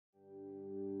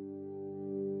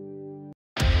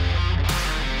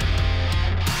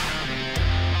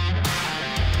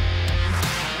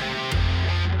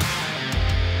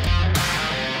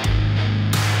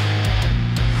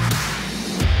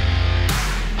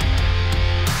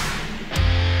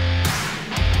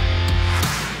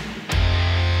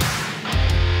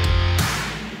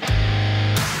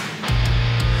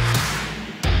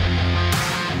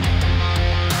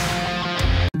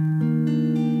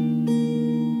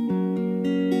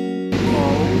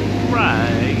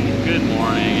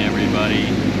everybody.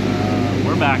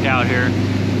 We're back out here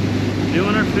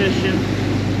doing our fishing.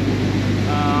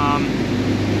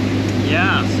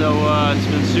 Yeah, so it's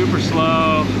been super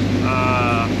slow.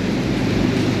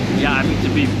 Yeah, I mean, to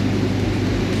be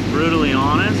brutally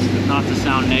honest, not to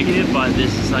sound negative, but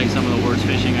this is like some of the worst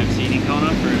fishing I've seen in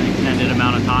Kona for an extended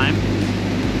amount of time.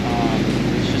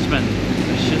 It's just been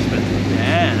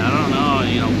bad. I don't know,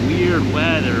 you know, weird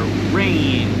weather,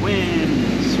 rain,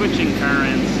 wind, switching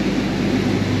currents,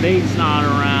 bait's not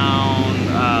around.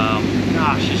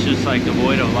 Gosh, it's just like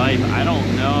devoid of life. I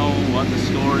don't know what the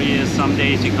story is. Some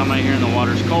days you come out here and the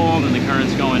water's cold and the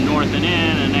current's going north and in,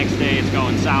 and the next day it's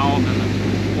going south and the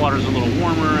water's a little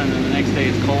warmer, and then the next day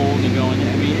it's cold and going.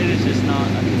 I mean, it is just not.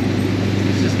 I mean,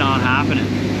 it's just not happening.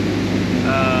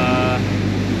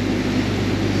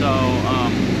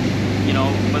 You know,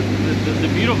 but the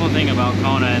beautiful thing about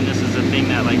Kona, and this is the thing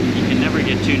that, like, you can never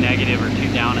get too negative or too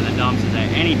down in the dumps, is that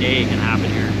any day it can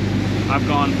happen here. I've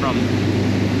gone from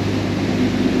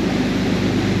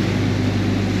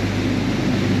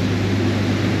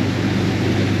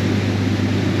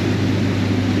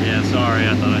sorry,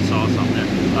 I thought I saw something there.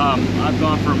 I've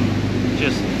gone from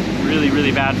just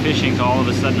really bad fishing to all of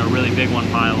a sudden a really big one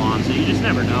pile on, so you just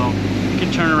never know. You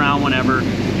can turn around whenever,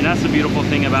 and that's the beautiful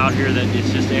thing about here, that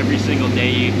it's just every single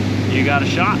day you got a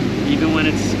shot, even when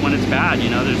it's bad. You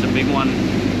know, there's a big one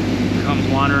comes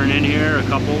wandering in here, a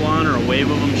couple one or a wave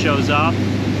of them shows up,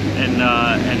 and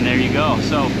there you go.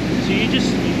 So you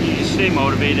just stay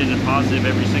motivated and positive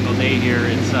every single day here.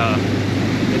 It's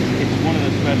one of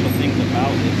the special things about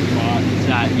this spot is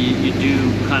that you do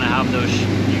kind of have those,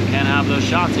 you can have those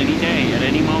shots any day, at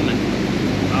any moment.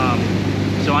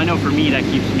 So I know for me that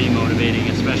keeps me motivating,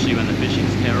 especially when the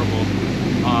fishing's terrible.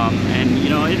 And you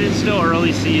know, it is still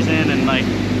early season, and, like,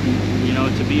 you know,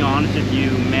 to be honest with you,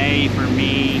 May for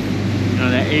me, you know,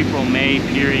 that April-May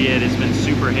period has been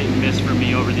super hit and miss for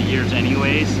me over the years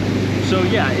anyways. So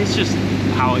yeah, it's just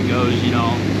how it goes, you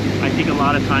know. I think a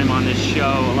lot of times on this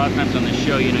show,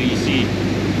 you know, you see,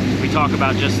 we talk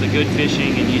about just the good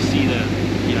fishing, and you see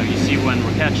you see when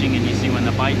we're catching, and you see when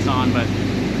the bite's on, but,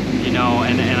 you know,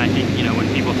 and I think, you know, when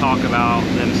people talk about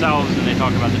themselves and they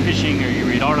talk about the fishing, or you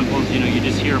read articles, you know, you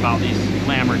just hear about these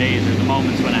glamour days or the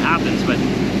moments when it happens, but,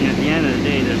 you know, at the end of the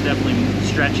day, there's definitely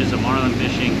stretches of marlin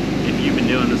fishing. If you've been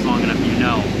doing this long enough, you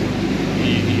know,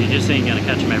 you just ain't gonna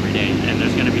catch them every day, and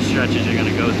there's gonna be stretches you're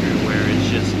gonna go through where it's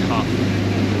just tough,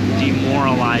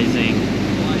 demoralizing,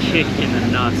 kick in the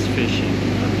nuts fishing.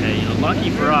 Okay, you know, lucky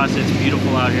for us, it's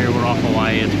beautiful out here. We're off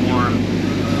Hawaii. It's warm,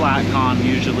 flat calm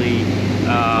usually,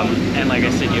 and like I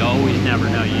said, you always never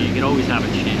know. You can always have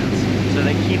a chance. So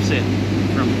that keeps it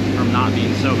from not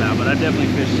being so bad. But I've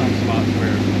definitely fished some spots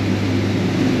where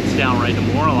it's downright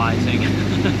demoralizing.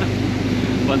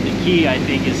 But the key, I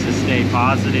think, is to stay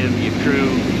positive. Your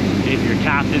crew, if your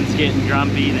captain's getting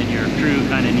grumpy, then your crew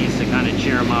kind of needs to kind of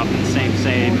cheer them up, and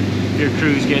same. If your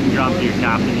crew's getting grumpy, your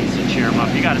captain needs to cheer them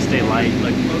up. You got to stay light.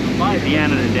 Like, at the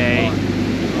end of the day,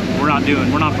 we're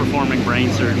not performing brain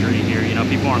surgery here. You know,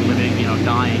 people aren't living, you know,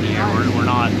 dying here. We're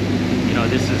not, you know,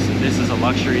 this is a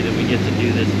luxury that we get to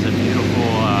do this. It's a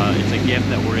beautiful, it's a gift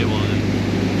that we're able to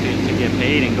get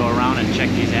paid and go around and check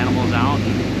these animals out,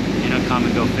 and, you know, come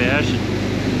and go fish and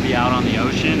be out on the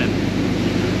ocean. And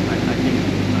I think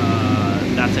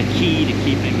that's a key to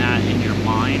keeping that in your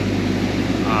mind,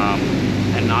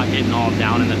 and not getting all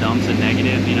down in the dumps and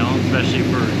negative, you know, especially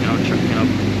for, you know,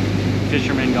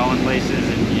 fishermen going places,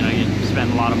 and, you know, you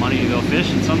spend a lot of money to go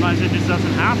fish, and sometimes it just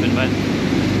doesn't happen. But,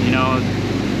 you know,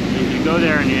 you go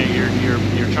there and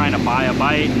you're trying to buy a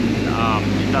bite, and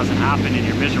it doesn't happen, and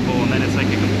you're miserable, and then it's like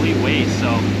a complete waste.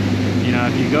 So, you know,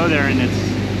 if you go there and you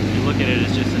look at it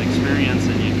as just an experience,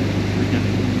 and you can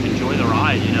enjoy the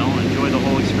ride, you know, enjoy the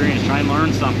whole experience, try and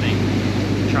learn something,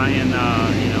 try and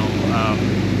you know,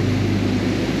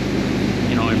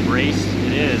 embrace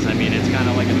it is. I mean, it's kind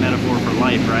of like a metaphor for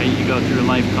life, right? You go through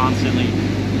life constantly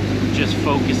just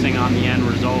focusing on the end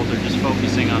result, or just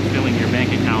focusing on filling your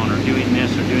bank account, or doing this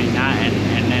or doing that,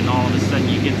 and then all of a sudden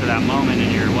you get to that moment,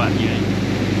 and you're what, you're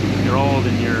old,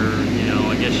 and you know,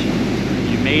 I guess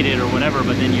you made it or whatever,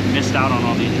 but then you've missed out on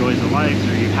all these joys of life,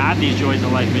 or you've had these joys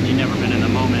of life, but you've never been in the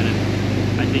moment. And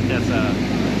I think that's a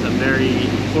very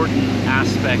important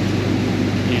aspect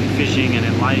in fishing and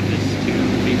in life, is to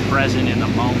be present in the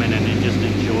moment and just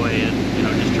enjoy it. You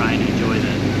know, just try and enjoy the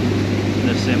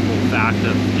simple fact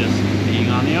of just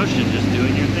being on the ocean, just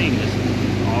doing your thing, just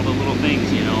all the little things,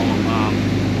 you know.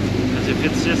 Because if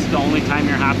it's just the only time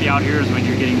you're happy out here is when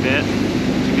you're getting bit,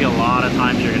 it's gonna be a lot of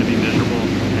times you're gonna be miserable.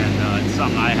 And it's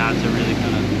something I had to really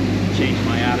kind of change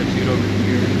my attitude over the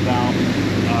years about,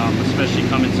 especially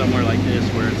coming somewhere like this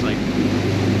where it's like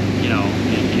you know,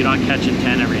 you're not catching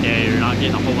 10 every day, you're not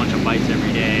getting a whole bunch of bites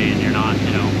every day, and you're not,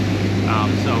 you know,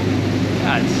 so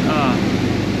yeah, it's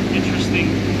interesting,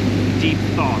 deep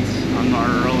thoughts on our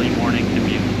early morning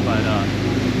commute. But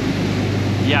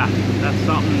yeah, that's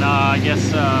something I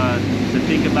guess to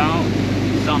think about,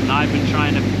 something I've been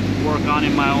trying to work on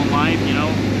in my own life, you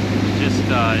know, just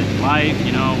life,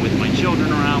 you know, with my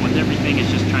children around, with everything. It's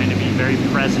just trying to be very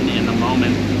present in the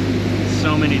moment.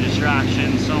 So many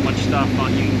distractions, so much stuff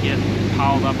on you can get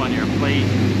piled up on your plate,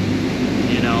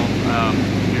 you know.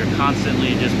 You're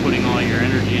constantly just putting all your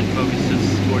energy and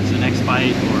focuses towards the next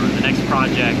bite or the next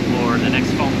project or the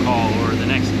next phone call or the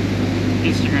next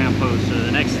Instagram post or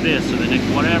the next this or the next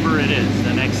whatever it is,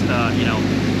 the next you know,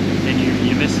 and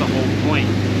you miss the whole point.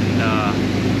 And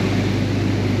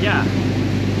yeah,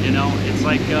 you know, it's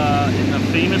like in the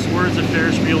famous words of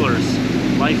Ferris Bueller's,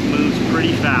 life moves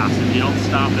pretty fast. If you don't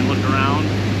stop and look around,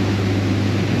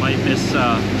 you might miss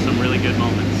some really good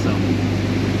moments. So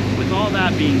with all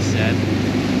that being said,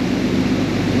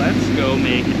 let's go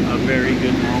make a very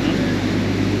good moment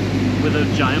with a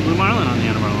giant blue marlin on the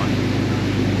end of our line.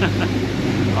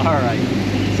 All right,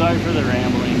 sorry for the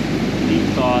rambling, deep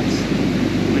thoughts.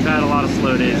 We've had a lot of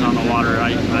slow days on the water.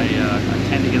 I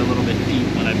tend to get a little bit deep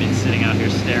when I've been sitting out here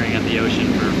staring at the ocean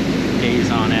for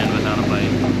days on end without a bite.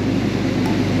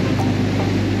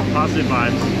 Positive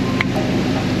vibes.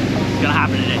 It's gonna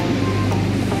happen today.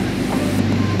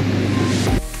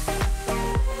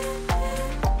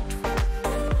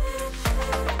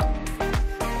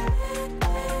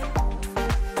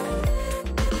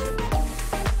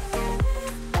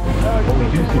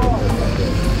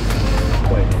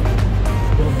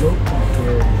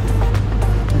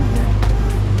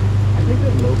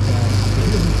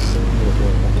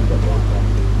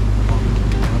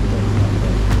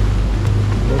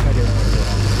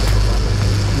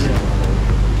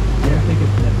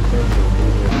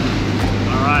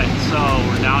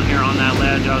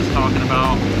 I was talking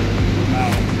about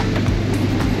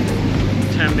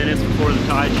 10 minutes before the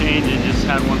tide change, and just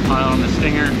had one pile on the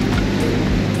stinger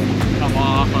come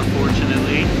off,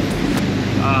 unfortunately,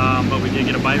 but we did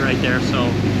get a bite right there. So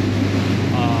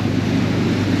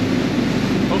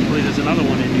hopefully there's another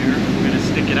one in here. We're gonna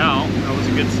stick it out. That was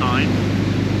a good sign.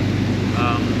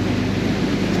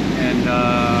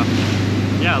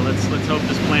 Yeah, let's hope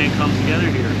this plan comes together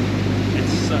here.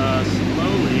 It's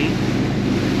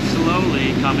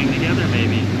slowly coming together,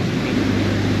 maybe.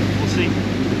 We'll see.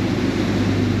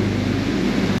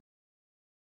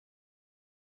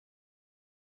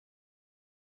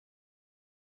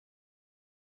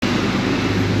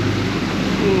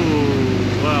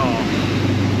 Ooh, well,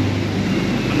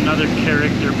 another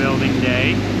character building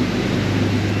day.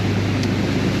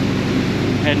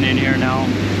 Heading in here now.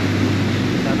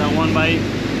 Got that one bite.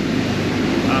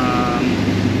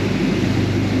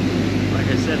 Like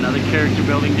I said, another character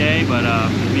building day, but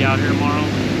we'll be out here tomorrow.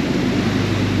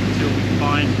 See what we can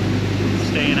find.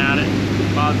 Staying at it.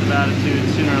 Positive attitude.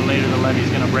 Sooner or later the levee's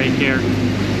gonna break here.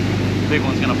 The big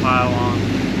one's gonna pile on.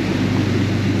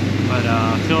 But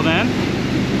till then,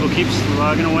 we'll keep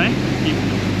slugging away.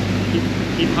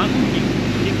 Keep hunting.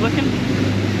 Keep looking.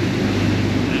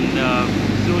 And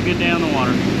still a good day on the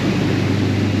water.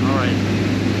 All right.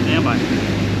 Stand by.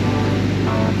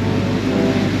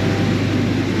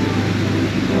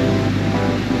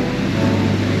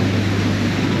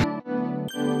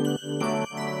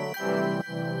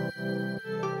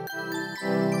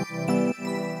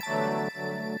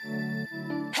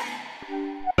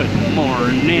 Good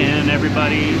morning,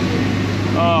 everybody.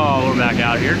 Oh, we're back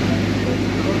out here.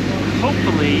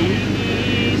 Hopefully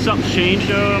something's changed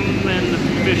and the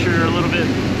fish are a little bit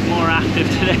more active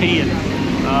today. And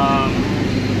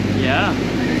yeah,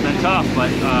 it's been tough,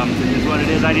 but it is what it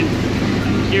is. I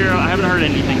haven't heard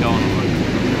anything going on.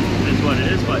 It is what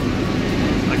it is, but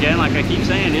again, like I keep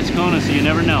saying, it's Kona, so you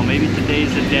never know. Maybe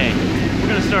today's the day. We're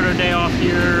gonna start our day off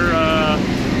here,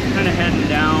 kind of heading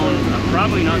down. I'm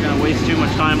probably not gonna waste too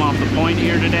much time off the point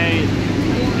here today.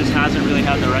 It just hasn't really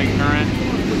had the right current.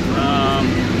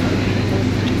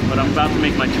 But I'm about to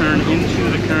make my turn into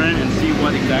the current and see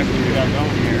what exactly we got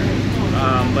going here.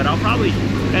 But I'll probably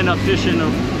end up fishing a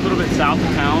little bit south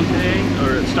of town today,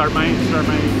 or start my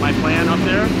plan up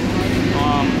there.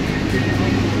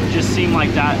 Just seemed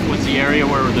like that was the area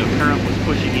where the current was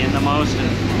pushing in the most, and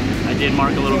I did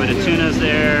mark a little bit of tunas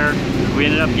there. We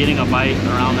ended up getting a bite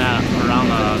around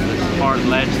this hard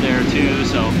ledge there too.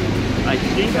 So I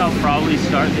think I'll probably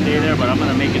start the day there, but I'm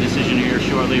gonna make a decision here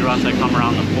shortly once I come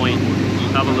around the point.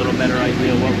 Have a little better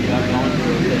idea of what we got going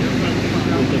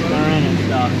with the current and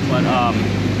stuff. But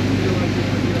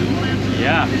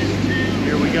yeah,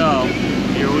 here we we go.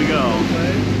 Here we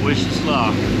go. Wish us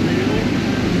luck.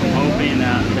 I'm hoping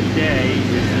that today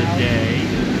is the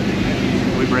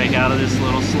day we break out of this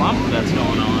little slump that's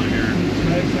going on here.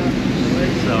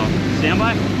 So, stand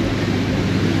by.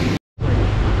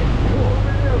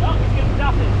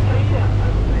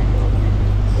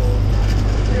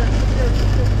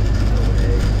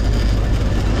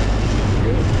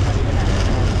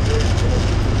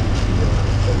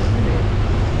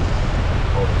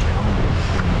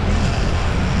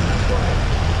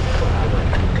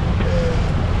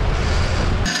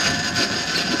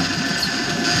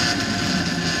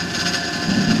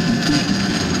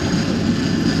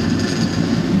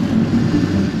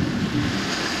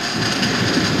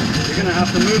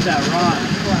 To move that rod.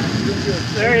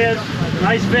 There he is.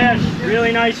 Nice fish.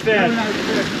 Really nice fish.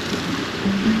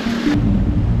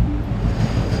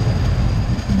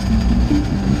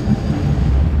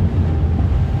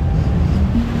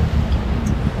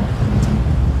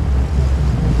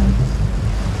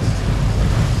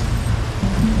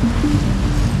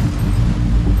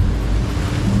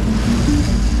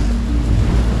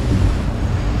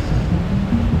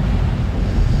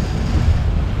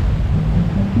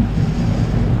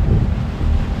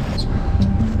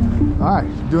 All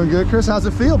right, doing good, Chris. How's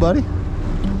it feel, buddy?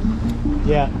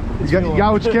 Yeah. You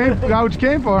got what you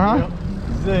came for, huh?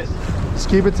 This. Just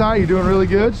keep it tight. You're doing really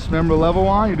good. Just remember the level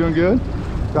line. You're doing good.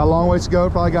 Got a long ways to go.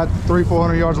 Probably got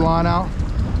 300-400 yards of line out.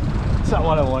 That's not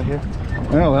what I want here.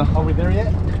 Yeah, well. Are we there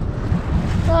yet?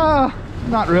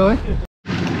 Not really.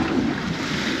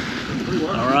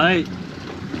 All right.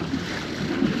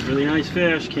 Really nice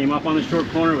fish. Came up on the short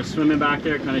corner, was swimming back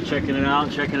there, kind of checking it out,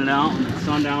 and then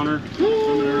sundowner,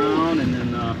 swimming around, and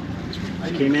then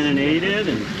she came in and ate it.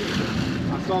 And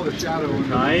I saw the shadow.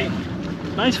 Right.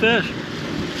 Nice fish.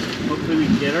 Hopefully we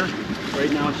can get her.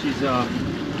 Right now she's kind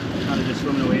of just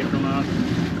swimming away from us.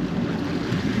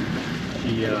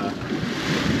 She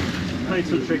played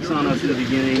some tricks on us in the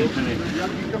beginning. Kind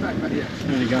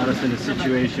of got us in a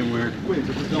situation where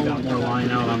she got more line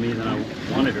out on me than I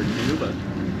wanted her to, but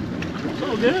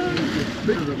so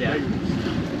good. Yeah.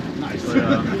 Nice.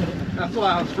 But, that's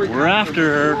why I was freaking we're after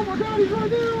her. Oh my God, he's right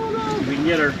there. Oh no. We can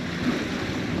get her.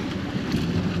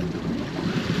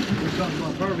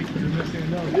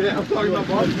 Yeah, I'm talking about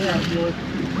barbecue.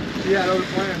 She had other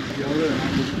plans to go there.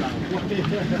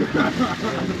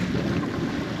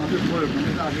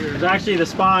 It was actually the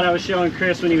spot I was showing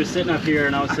Chris when he was sitting up here,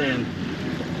 and I was saying,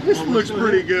 this looks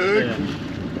pretty good. Yeah.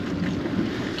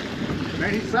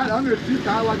 Man, he sat under it too,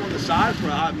 kind of like on the side for a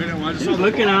hot minute when I just She was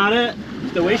looking at it.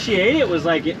 The way she ate it was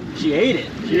like she ate it.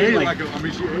 She ate it like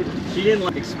she ate it. She didn't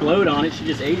like explode on it. She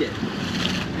just ate it.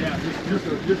 Yeah,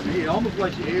 just ate it. Almost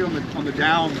like she ate on the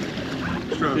down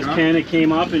stroke. Just kind of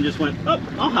came up and just went, oh,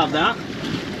 I'll have that.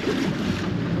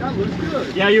 That looks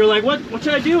good. Yeah, you were like, what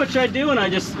should I do? What should I do? And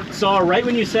I just saw her right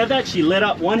when you said that. She lit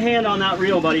up one hand on that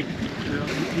reel, buddy. Yeah,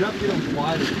 you have to get them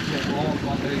wider to get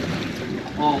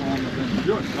all on the bench.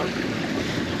 You're doing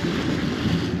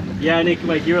Yeah, Nick,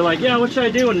 like you were like, yeah, what should I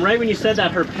do? And right when you said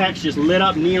that, her pecs just lit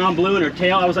up neon blue in her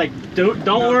tail. I was like, don't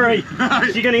worry,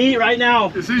 she's gonna eat right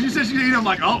now. As soon as you said she'd eat, I'm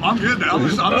like, oh, I'm good now. I'm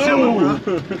chilling.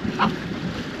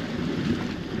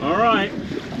 All right.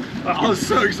 I was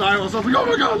so excited. I was like, oh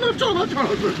my God, left arm. I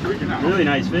was freaking out. Really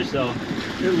nice fish, though.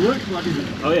 It looks like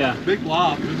a big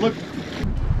blob. It looked.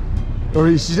 Or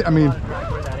I mean,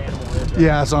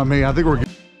 yeah, that's on me. I think we're good.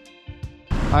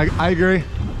 I agree.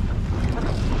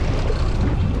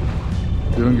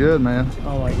 Doing good, man.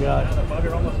 Oh my God. The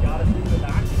bugger almost got us into the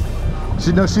back.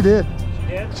 She did. She did?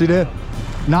 She did.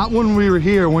 Not when we were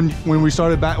here. When we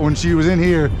started back, when she was in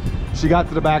here, she got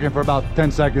to the back end for about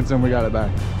 10 seconds and we got it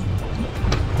back.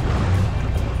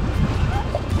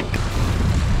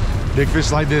 Big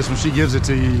fish like this, when she gives it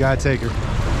to you, you gotta take her.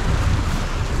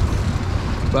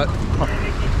 But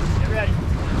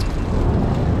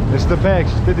it's the peg.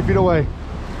 She's 50 feet away.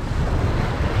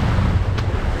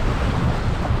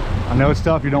 I know it's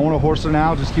tough. You don't want to horse her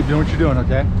now. Just keep doing what you're doing,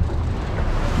 okay?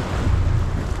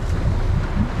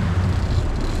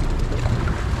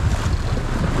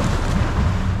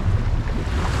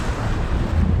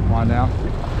 Come on now.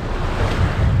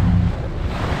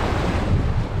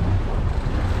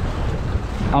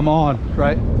 I'm on,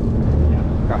 right? Yeah.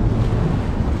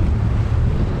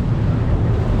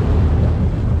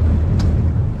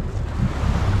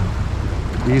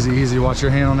 Okay. Easy, easy. Watch your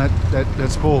hand on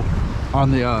that spool on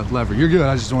the lever. You're good.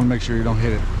 I just want to make sure you don't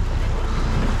hit it.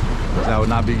 That would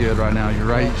not be good right now. You're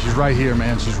right. She's right here,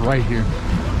 man. She's right here.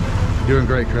 You're doing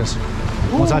great, Chris.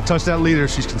 Once I touch that leader,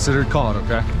 she's considered caught,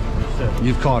 okay?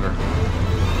 You've caught her.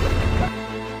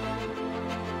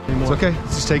 anymore. It's okay.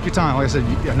 Just take your time. Like I said,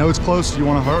 I know it's close. You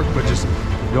want to hurt, but just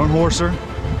don't horse her.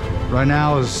 Right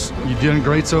now you're doing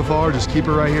great so far. Just keep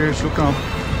her right here. She'll come.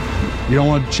 You don't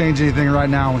want to change anything right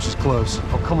now when she's close.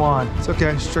 Oh, come on. It's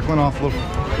okay. She's trickling off a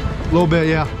little bit,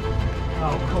 yeah.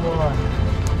 Oh, come on.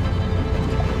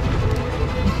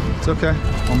 It's okay.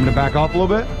 Want me to back off a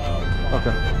little bit?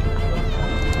 Okay.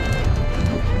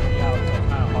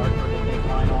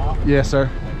 Yes, sir.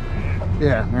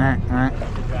 Yeah.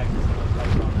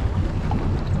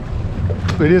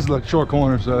 It is like short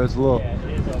corner, so it's a little.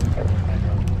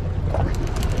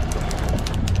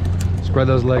 Spread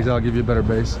those legs out, give you a better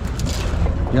base.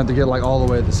 You have to get like all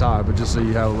the way at the side, but just so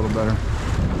you have a little better.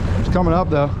 It's coming up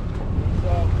though.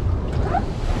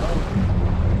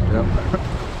 Yep.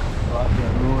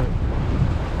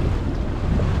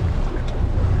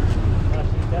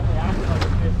 She's definitely acting like a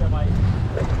fish that might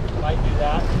do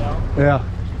that, you know? Yeah.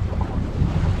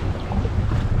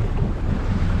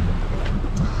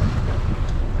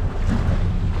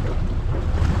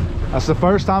 That's the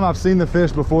first time I've seen the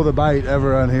fish before the bite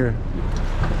ever on here.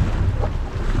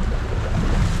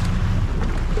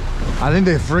 I think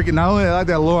they freaking, not only like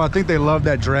that lure, I think they love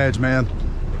that dredge, man.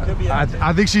 I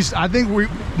think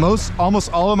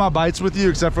almost all of my bites with you,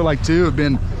 except for like 2, have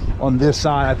been on this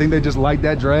side. I think they just like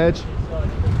that dredge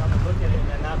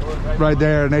right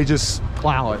there, and they just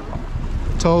plow it.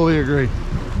 Totally agree.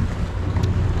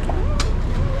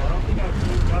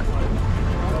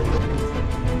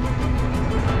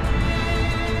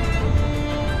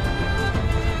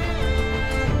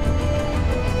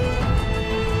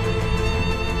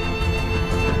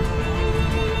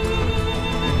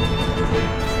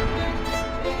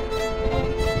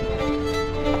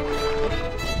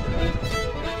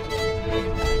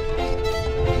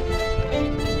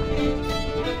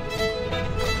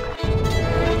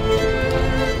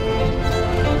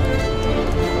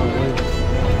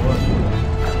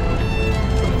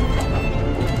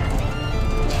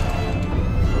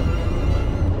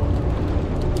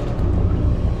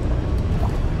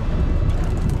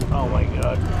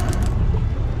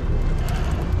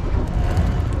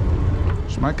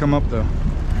 Might come up though.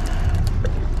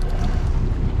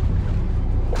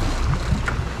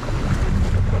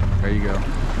 There you go.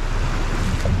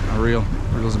 A reel.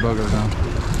 There goes the boat goes down.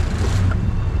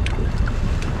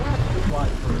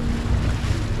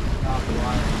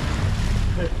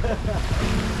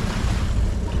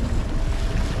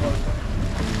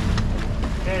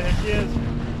 Okay, there she is.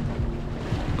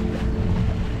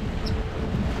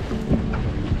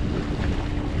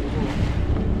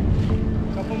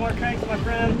 Couple more cranks, my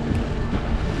friend.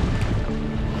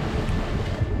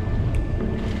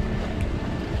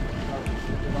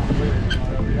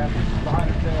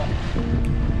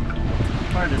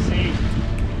 Hard to see.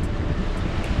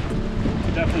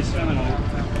 Definitely swimming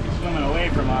away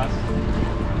from us.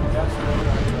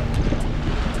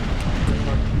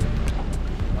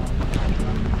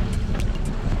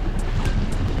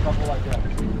 Couple like that.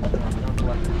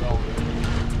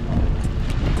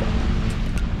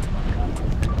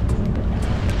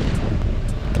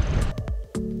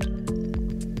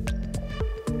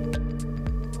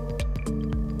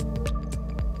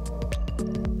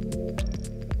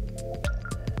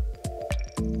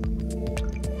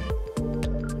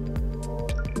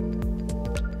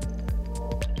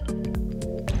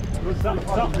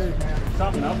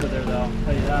 Something up with there though, I'll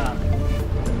tell you that.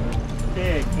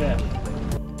 Big fish.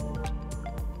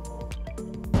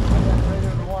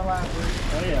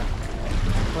 Oh yeah.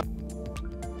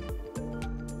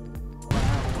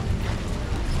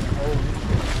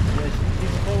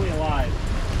 She's fully alive.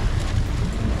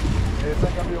 It's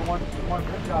like gonna be a one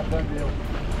good job done deal.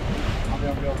 I'll be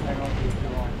able to hang on to it too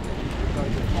long.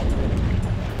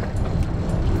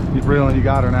 Keep reeling, you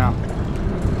got her now.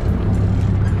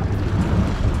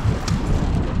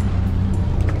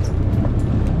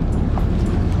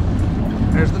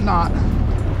 There's the knot.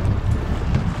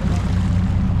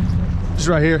 She's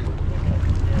right here.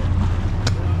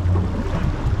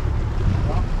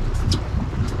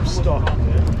 Stop.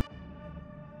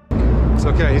 It's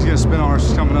okay, he's gonna spin on her,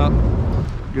 she's coming up.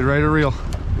 Get ready to reel.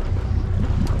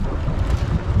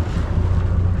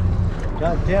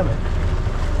 God damn it.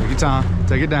 Take your time,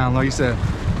 take it down, like you said.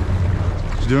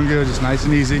 She's doing good, just nice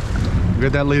and easy.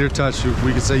 Get that leader touch,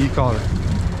 we could say you caught her.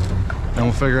 And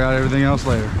we'll figure out everything else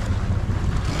later.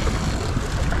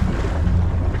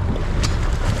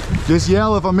 Just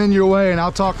yell if I'm in your way and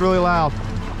I'll talk really loud.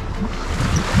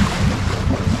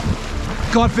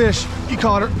 Caught fish, you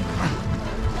caught her.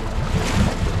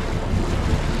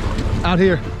 Out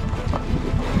here.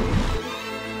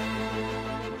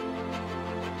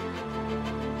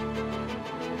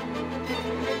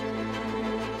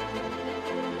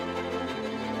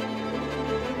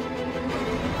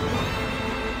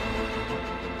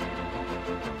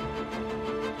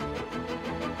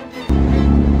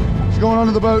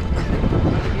 onto the boat.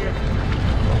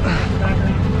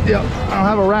 Yep, I don't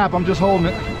have a wrap, I'm just holding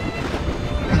it.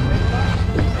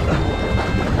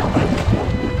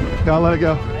 Gotta let it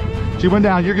go. She went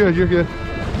down, you're good, you're good.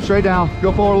 Straight down,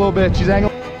 go forward a little bit. She's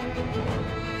angled.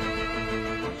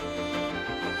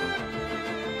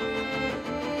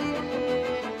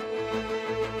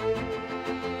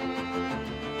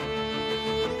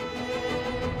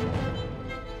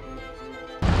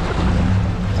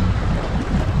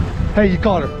 Hey, you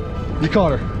caught her. You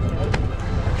caught her.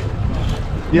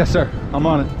 Yes, sir. I'm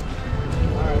on it.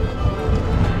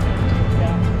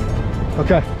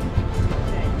 Okay.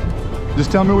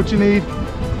 Just tell me what you need.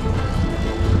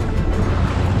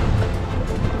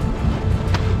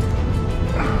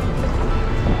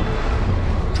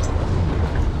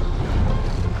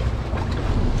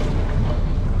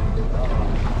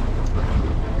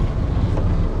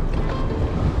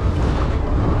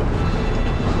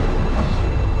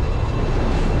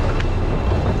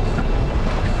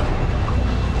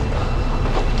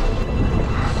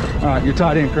 All right, you're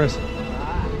tied in, Chris.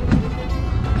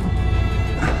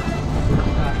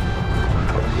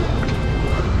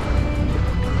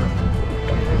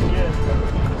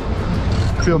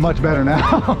 I feel much better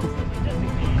now.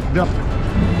 Don't,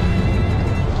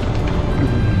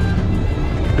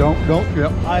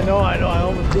 yep. I know, I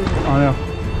almost did. I know.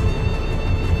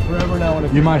 Forever now.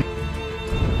 You might,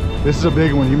 this is a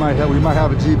big one. We might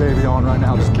have a G baby on right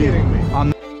now. Just kidding me. I'm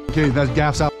not kidding, that's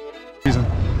gaffs out season.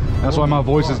 That's why my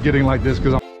voice is getting like this,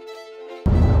 because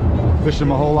I'm fishing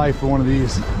my whole life for one of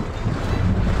these.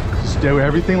 Just do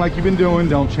everything like you've been doing.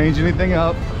 Don't change anything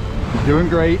up. You're doing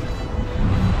great.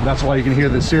 That's why you can hear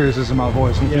the seriousness in my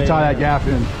voice. Once you tie that gaff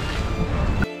in,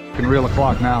 you can reel a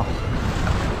clock now.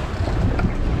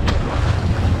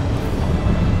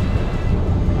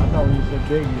 I thought when you said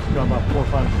big, you was talking about 4 or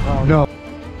 5 pounds. No.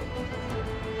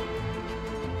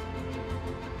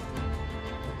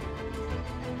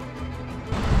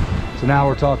 So now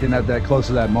we're talking at that close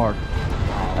to that mark.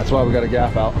 That's why we got a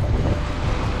gaff out.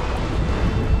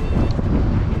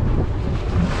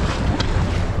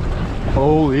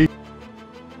 Holy.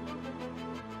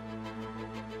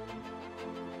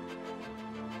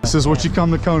 This is what you come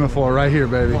to Kona for right here,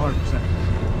 baby.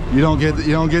 100%. You don't get this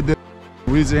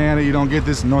in Louisiana, you don't get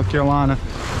this in North Carolina.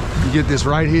 You get this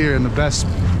right here in the best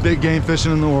big game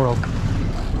fishing in the world.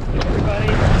 Everybody,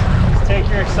 just take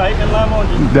your excitement level and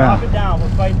just drop it down. We're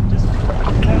fighting, just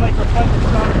pretend like we're fighting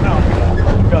strong now.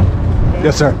 Go.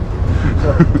 Yes, sir.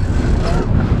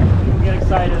 Get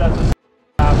excited, that's what's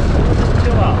happening. Just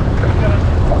chill out. We got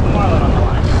a Marlin on the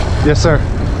line. Yes, sir. Do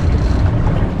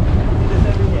this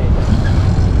every day.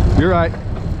 You're right.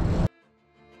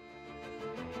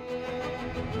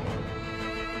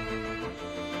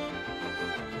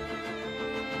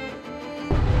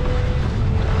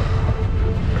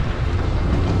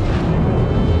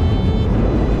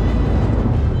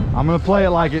 I'm gonna play it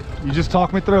like it. You just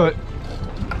talk me through it.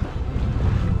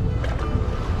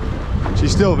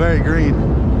 She's still very green.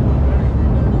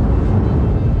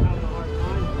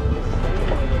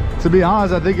 To be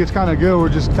honest, I think it's kind of good. We're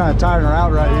just kind of tiring her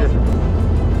out right here.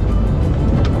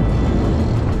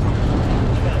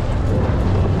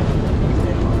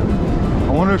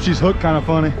 I wonder if she's hooked kind of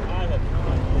funny.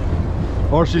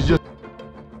 Or she's just...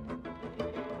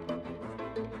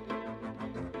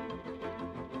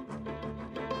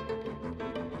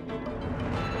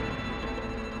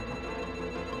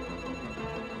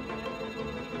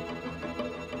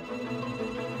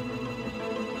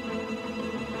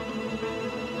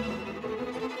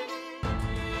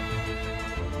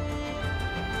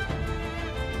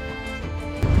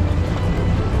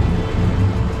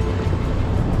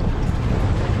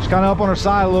 kind of up on her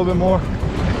side a little bit more.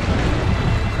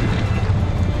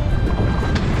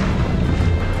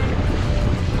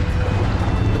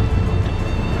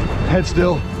 Head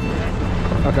still.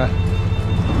 Okay.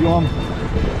 You on?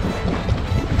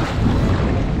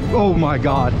 Oh my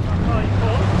God.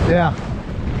 Yeah.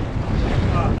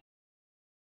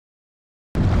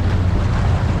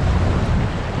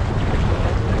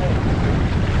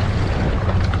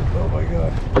 Oh my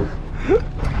God.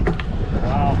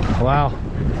 Wow. Wow.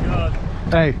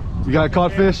 Hey, you got a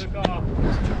caught fish?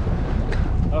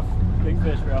 Oh, big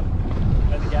fish, bro.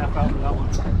 Had the gaff out for that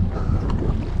one.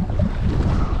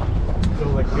 So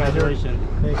like,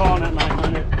 Congratulations. Calling at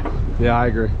 900. Yeah, I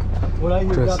agree. When I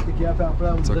Chris. got the gap out for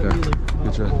that one, It's okay.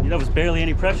 Good try. That was barely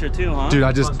any pressure too, huh? Dude,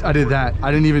 I did that.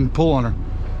 I didn't even pull on her.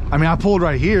 I mean, I pulled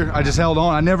right here. I just held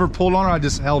on. I never pulled on her. I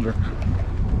just held her.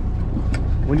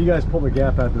 When you guys pull the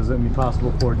gap out, does that mean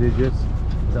possible 4 digits?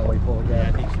 Is that why you pull the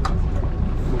gap? Yeah, I think so.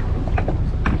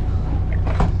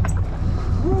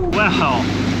 Wow.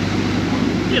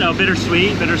 you know,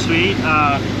 bittersweet.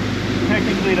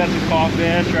 Technically that's a call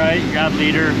fish, right? You grab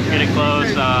leader, get it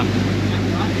close.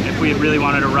 If we really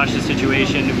wanted to rush the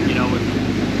situation, you know, we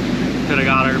could have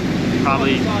got her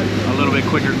probably a little bit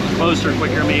quicker,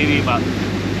 quicker maybe, but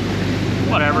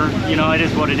whatever. You know, it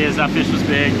is what it is. That fish was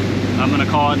big. I'm gonna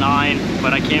call it 9,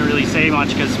 but I can't really say much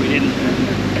because we didn't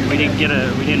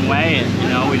weigh it. You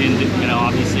know, we didn't, you know,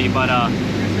 obviously. But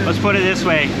let's put it this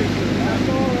way.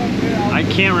 I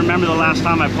can't remember the last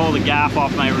time I pulled a gaff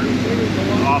off my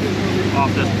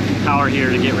off the tower here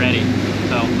to get ready.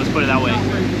 So let's put it that way.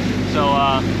 So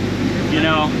you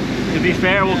know, to be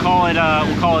fair, we'll call it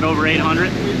over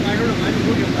 800.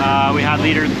 We had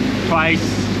leader twice.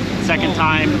 Second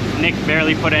time, Nick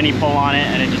barely put any pull on it,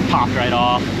 and it just popped right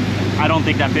off. I don't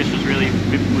think that fish was really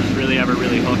ever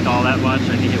hooked all that much.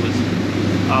 I think it was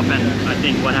up, and I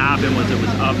think what happened was it was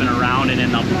up and around and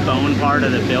in the bone part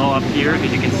of the bill up here,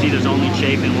 because you can see there's only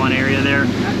chafe in one area there.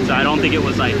 So I don't think it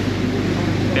was like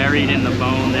buried in the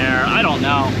bone there. I don't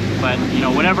know, but you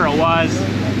know, whatever it was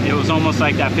almost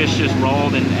like that fish just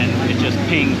rolled and it just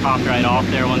popped right off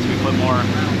there once we put more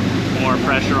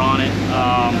pressure on it.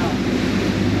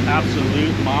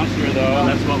 Absolute monster though.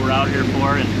 That's what we're out here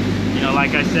for. And you know,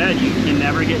 like I said, you can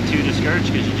never get too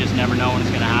discouraged because you just never know when it's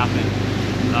going to happen.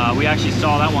 We actually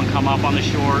saw that one come up on the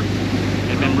shore.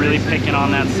 They've been really picking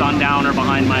on that sundowner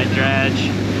behind my dredge,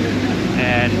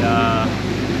 and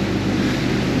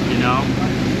you know,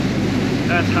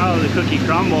 that's how the cookie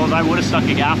crumbles. I would have stuck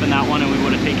a gaff in that one and we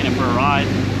would have taken it for a ride.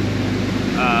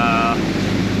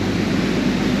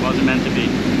 Wasn't meant to be.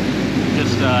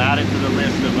 Just add it to the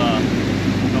list of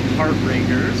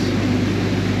heartbreakers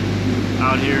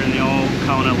out here in the old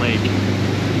Kona Lake.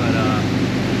 But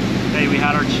hey, we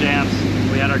had our chance.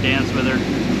 We had our dance with her.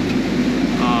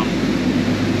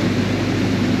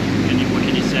 What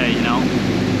can you say, you know?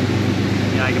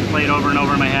 Yeah, I can play it over and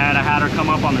over in my head. I had her come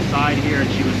up on the side here, and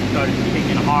she started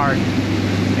kicking hard.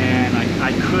 And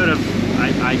I could have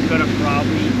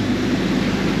probably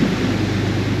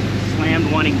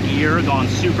slammed one in gear, gone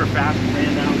super fast,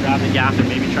 ran down, grabbed the gaff, and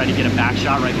maybe tried to get a back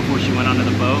shot right before she went under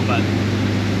the boat. But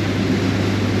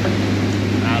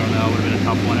I don't know, it would have been a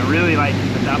tough one. It really, like,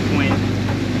 at that point,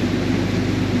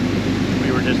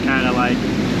 we were just kind of like,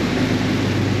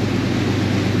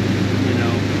 you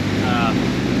know,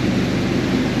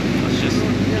 let's just,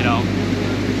 you know,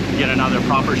 get another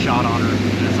proper shot on her.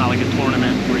 And it's not like a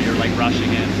tournament where you're like rushing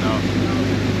it. So,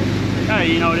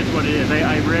 hey, you know, it is what it is.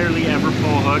 I rarely ever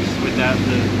pull hooks with the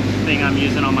thing I'm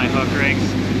using on my hook rigs.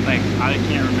 Like, I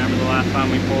can't remember the last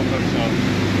time we pulled hooks, so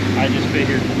I just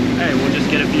figured, hey, we'll just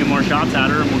get a few more shots at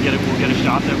her, and we'll get a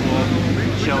shot that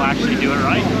she'll actually do it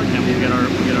right, and we'll get our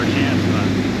chance.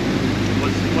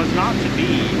 But was not to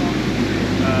be.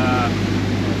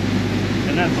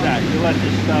 And that's that. You let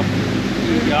this stuff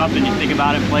eat you up, and you think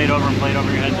about it, play it over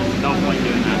your head. There's no point in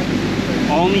doing that.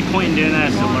 Only point in doing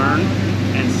that is to learn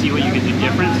and see what you could do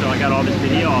different. So I got all this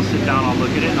video. I'll sit down, I'll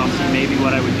look at it, and I'll see maybe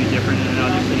what I would do different in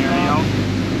another scenario.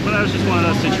 But that was just one of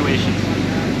those situations.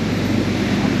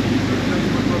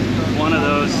 One of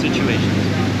those situations.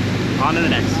 On to the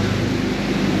next.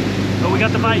 But we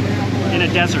got the bite in a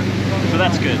desert, so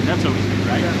that's good. That's always good,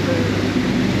 right?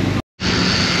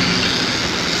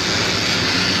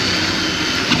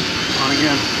 On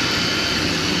again.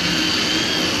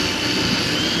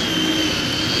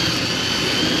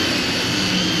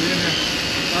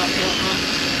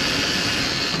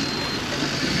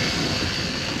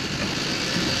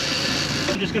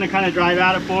 I'm just going to kind of drive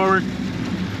at it forward.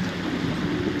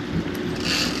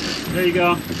 There you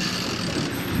go.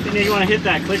 You want to hit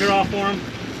that clicker off for him,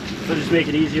 so just make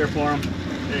it easier for him.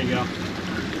 There you go.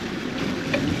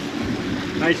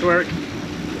 Nice work.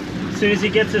 As soon as he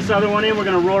gets this other one in, we're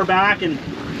going to roar back and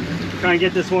try and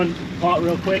get this one caught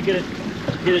real quick. Get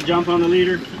it jump on the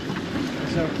leader.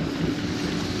 So,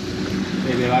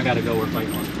 hey babe, I got to go. We're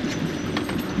fighting one.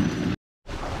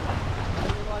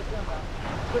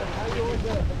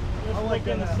 Just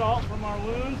licking the salt from our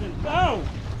wounds and boom!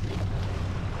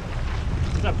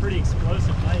 It's a pretty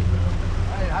explosive night, bro.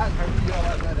 Hey, I heard you all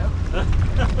like that ever.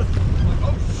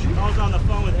 Oh shit! I was on the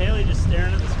phone with Haley, just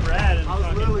staring at the spread. And I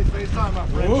was literally FaceTiming my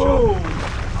friend. Whoa!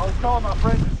 I was calling my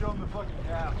friend to show him the fucking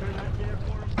gaff. Turn that chair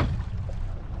for him.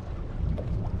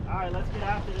 All right, let's get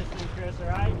after this thing, Chris. All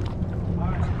right.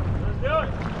 All right. Let's do it.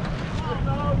 Come on,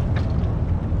 fellas.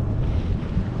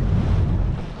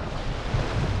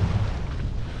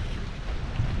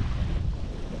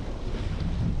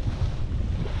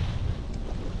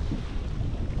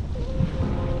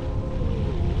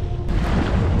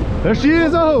 There she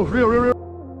is. Oh, real.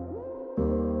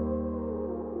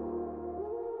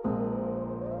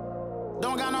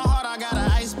 Don't got no heart, I got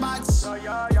an ice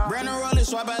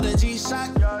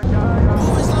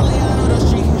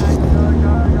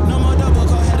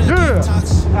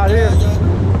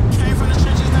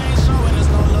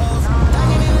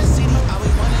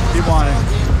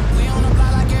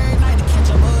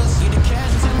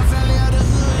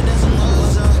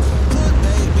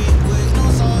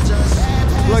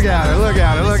Look at her, look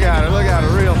at her, look at her, look at her,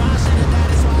 real.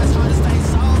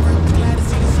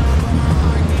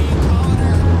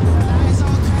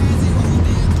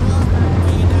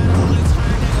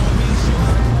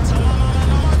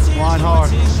 Line hard.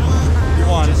 Keep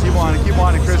winding, keep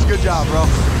winding, Chris. Good job, bro.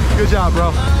 Good job,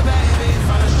 bro.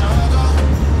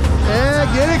 Yeah,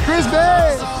 get it, Chris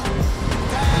Bay.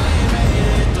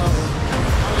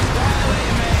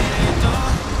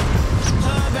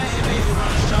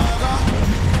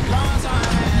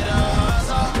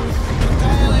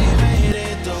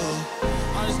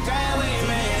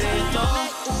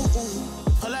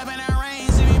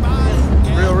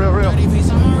 Real, real, real.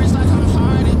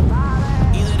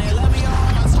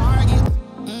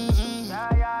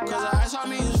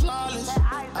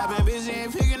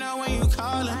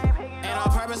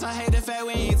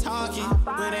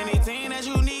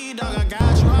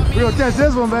 We're gonna catch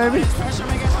this one, baby.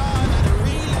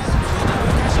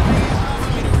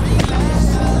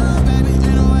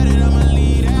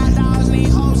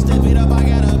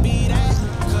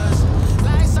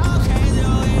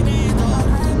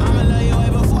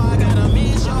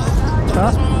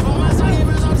 Huh?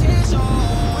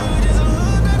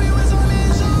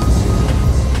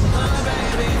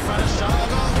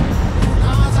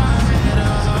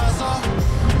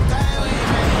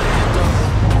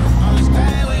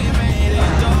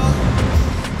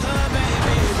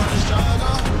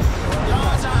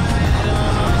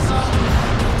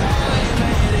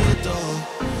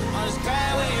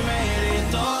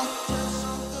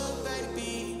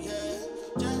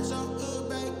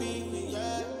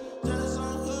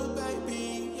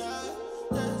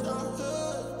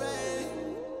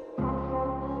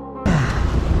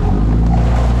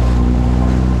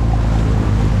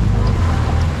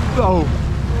 Oh,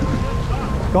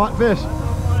 caught fish.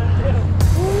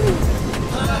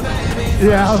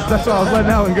 Yeah, that's why I was letting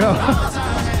that one go.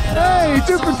 Hey,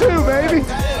 2 for 2, baby.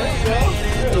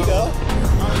 There you go.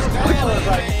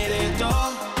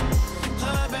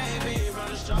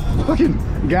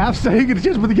 Fucking gaff, so you get a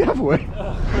chance to put the gaff away.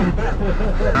 All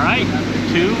right,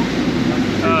 2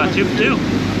 for 2.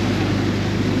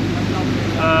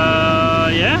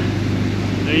 Yeah,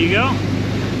 there you go.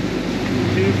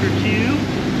 2 for 2.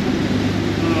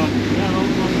 Yeah, a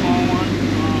little small one.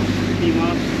 Came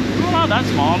up. Well, not that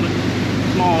small, but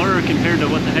smaller compared to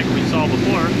what the heck we saw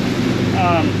before.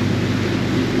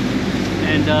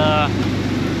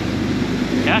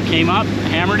 Yeah, came up,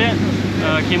 hammered it.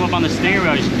 Came up on the stinger.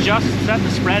 I was just setting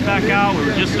the spread back out. We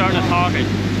were just starting to talk. I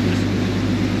just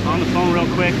on the phone real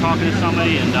quick, talking to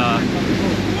somebody, and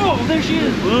oh, there she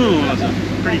is. Boom! That's a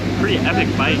pretty epic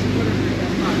bite.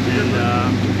 And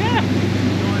yeah.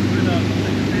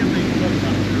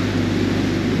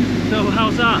 So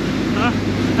how's that? Huh?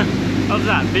 How's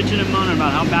that? Bitching and moaning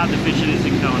about how bad the fishing is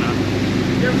in Kona.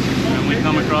 And we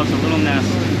come across a little nest.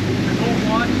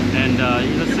 And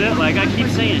that's it. Like I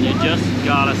keep saying, you just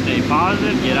gotta stay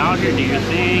positive, get out here, do your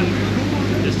thing.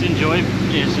 Just enjoy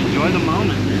the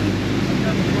moment, man.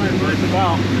 That's what it's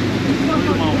about. Enjoy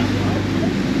the moment.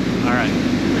 Alright.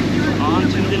 On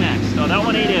to the next. Oh, that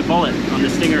one ate a bullet on the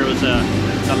stinger. It was a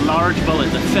large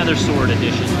bullet, the feather sword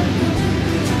edition.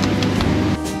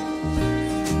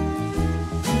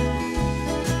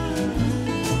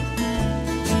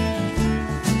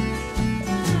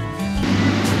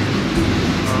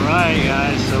 Alright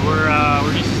guys, so we're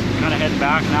just kind of heading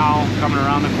back now, coming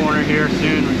around the corner here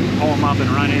soon. We can pull them up and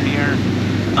run in here.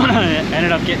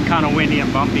 Ended up getting kind of windy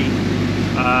and bumpy.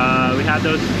 We had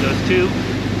those 2.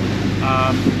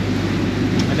 I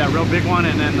had that real big one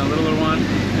and then the littler one,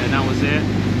 and that was it.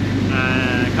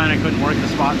 I kind of couldn't work the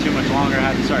spot too much longer.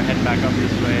 I had to start heading back up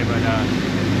this way, but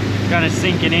kind of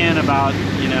sinking in about,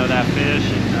 you know, that fish.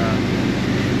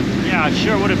 And yeah, it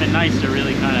sure would have been nice to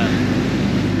really kind of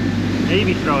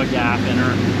maybe throw a gaff in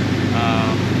her,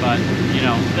 but you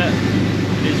know, that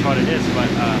is what it is.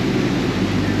 But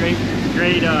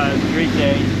great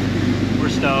day.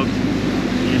 We're stoked.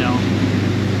 You know,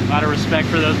 a lot of respect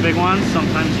for those big ones.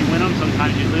 Sometimes you win them,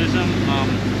 sometimes you lose them.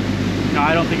 You know,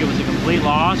 I don't think it was a complete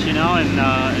loss. You know, and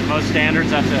in most standards,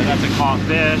 that's a caught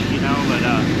fish. You know, but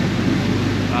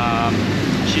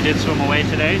she did swim away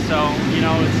today, so you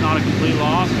know, it's not a complete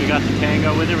loss. We got to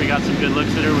tango with her. We got some good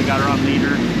looks at her. We got her on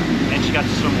leader. And she got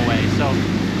to swim away, so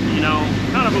you know,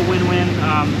 kind of a win-win.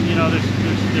 You know,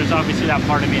 there's obviously that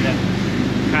part of me that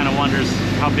kind of wonders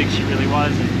how big she really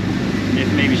was, and if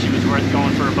maybe she was worth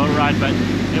going for a boat ride, but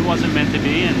it wasn't meant to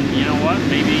be. And you know what?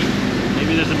 Maybe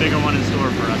there's a bigger one in store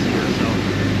for us here. So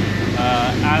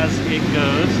as it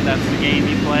goes, that's the game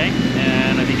you play,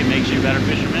 and I think it makes you a better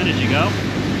fisherman as you go.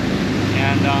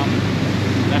 And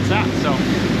that's that. So,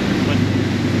 but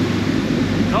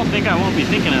Don't think I won't be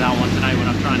thinking of that one tonight when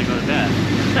I'm trying to go to bed.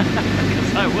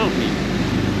 Because I will be.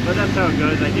 But that's how it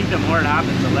goes. I think the more it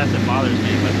happens, the less it bothers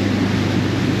me. But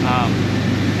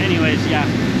anyways, yeah,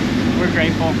 we're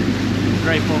grateful.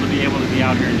 Grateful to be able to be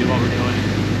out here and do what we're doing.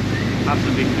 Have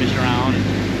some big fish around. And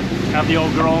have the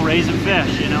old girl raising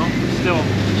fish, you know.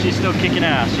 She's still kicking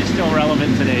ass. She's still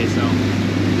relevant today. So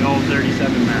the old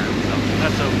 37 Marin. So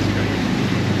that's always great.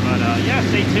 But yeah,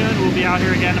 stay tuned. We'll be out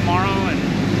here again tomorrow and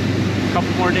a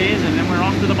couple more days, and then we're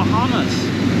off to the Bahamas,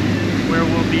 where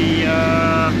we'll be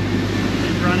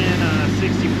running a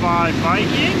 65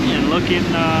 Viking and looking,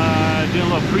 doing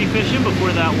a little pre-fishing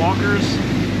before that Walker's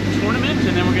tournament,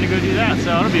 and then we're gonna go do that.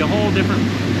 So it'll be a whole different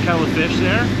kettle of fish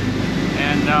there,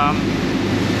 and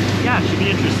yeah, it should be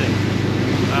interesting.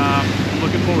 I'm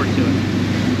looking forward to it.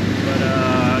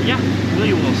 But yeah,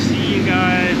 we will see you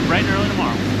guys bright and early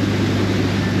tomorrow.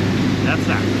 That's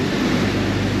that.